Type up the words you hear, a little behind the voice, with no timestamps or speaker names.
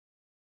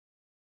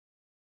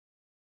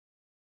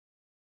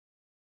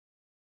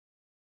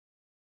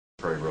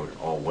Prairie Road an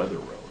all-weather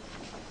road,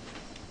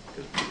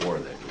 because before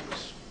that it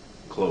was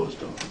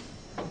closed on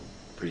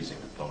freezing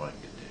and thawing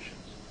conditions.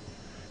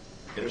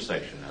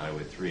 Intersection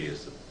Highway 3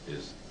 is a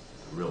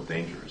real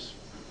dangerous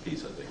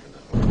piece, I think,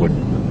 of that. Would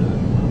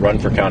run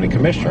for county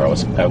commissioner.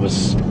 I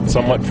was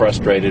somewhat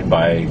frustrated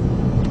by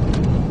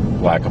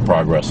lack of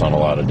progress on a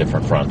lot of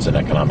different fronts in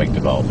economic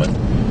development,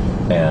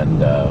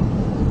 and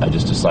I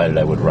just decided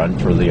I would run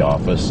for the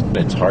office.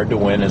 It's hard to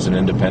win as an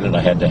independent.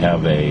 I had to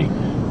have a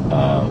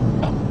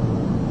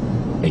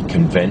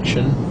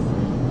convention,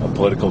 a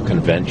political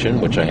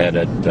convention, which I had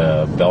at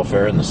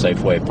Belfair in the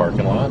Safeway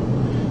parking lot,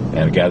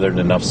 and gathered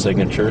enough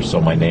signatures so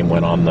my name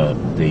went on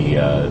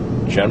the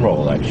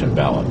general election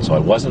ballot. So I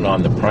wasn't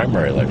on the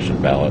primary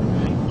election ballot.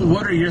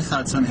 What are your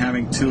thoughts on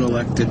having two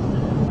elected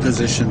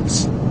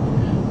positions?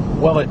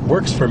 Well, it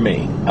works for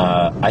me.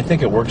 I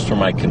think it works for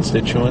my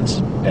constituents,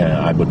 and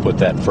I would put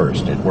that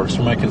first. It works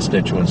for my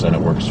constituents and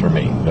it works for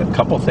me. A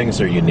couple things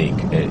are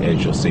unique,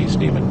 as you'll see,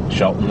 Stephen.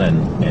 Shelton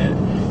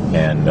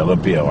and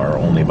Olympia are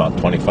only about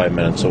 25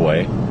 minutes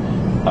away.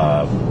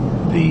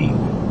 The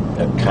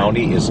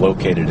county is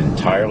located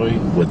entirely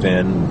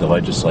within the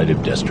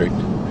legislative district,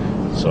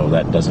 so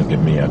that doesn't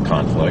give me a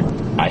conflict.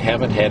 I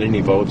haven't had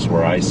any votes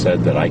where I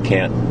said that I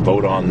can't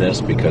vote on this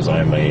because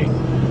I'm a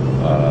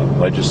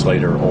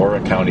legislator or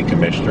a county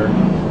commissioner,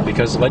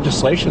 because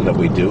legislation that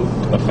we do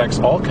affects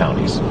all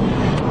counties.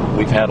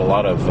 We've had a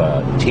lot of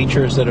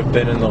teachers that have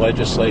been in the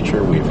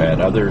legislature. We've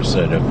had others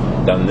that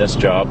have done this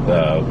job.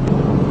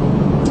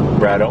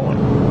 Brad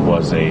Owen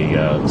was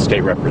a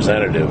state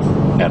representative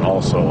and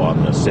also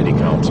on the city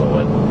council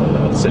at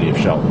the city of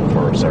Sheldon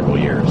for several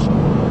years.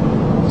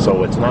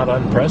 So it's not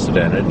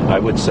unprecedented. I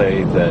would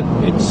say that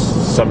it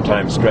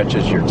sometimes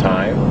stretches your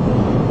time,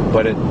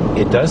 but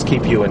it does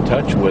keep you in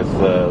touch with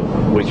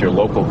your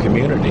local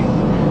community.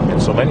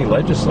 And so many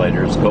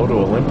legislators go to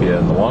Olympia,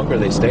 and the longer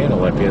they stay in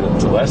Olympia,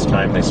 the less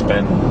time they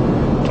spend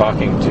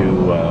talking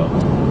to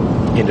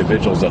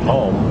individuals at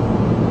home,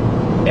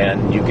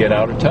 and you get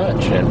out of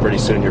touch, and pretty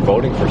soon you're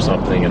voting for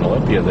something in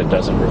Olympia that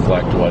doesn't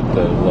reflect what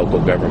the local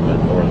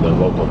government or the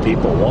local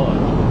people want.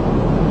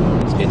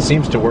 It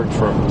seems to work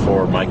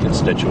for my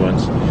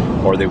constituents,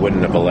 or they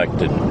wouldn't have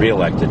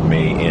re-elected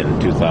me in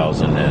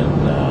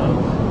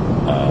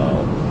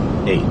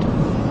 2008.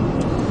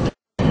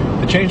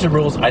 To change the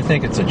rules, I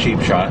think it's a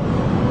cheap shot.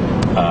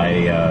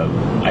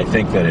 I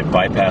think that it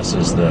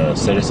bypasses the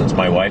citizens.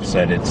 My wife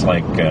said it's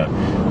like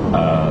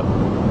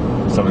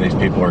some of these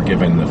people are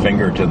giving the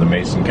finger to the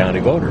Mason County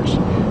voters.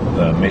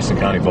 The Mason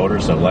County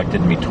voters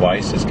elected me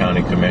twice as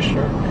county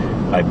commissioner.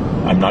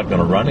 I'm not going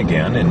to run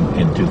again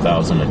in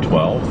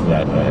 2012.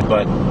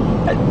 But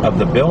of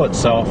the bill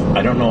itself,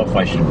 I don't know if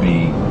I should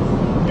be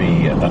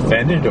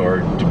offended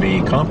or to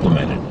be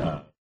complimented.